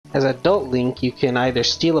As Adult Link, you can either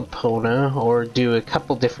steal Epona or do a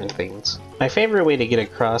couple different things. My favorite way to get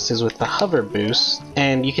across is with the hover boost,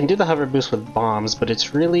 and you can do the hover boost with bombs, but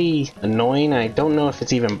it's really annoying. I don't know if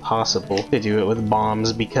it's even possible to do it with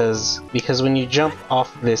bombs because when you jump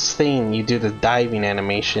off this thing, you do the diving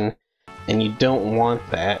animation, and you don't want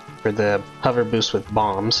that for the hover boost with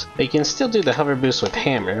bombs. But you can still do the hover boost with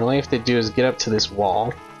hammer. All you have to do is get up to this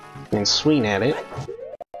wall and swing at it.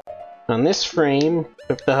 On this frame,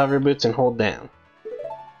 equip the hover boots and hold down.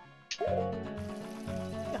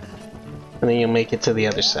 And then you'll make it to the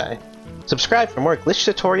other side. Subscribe for more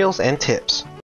glitch tutorials and tips.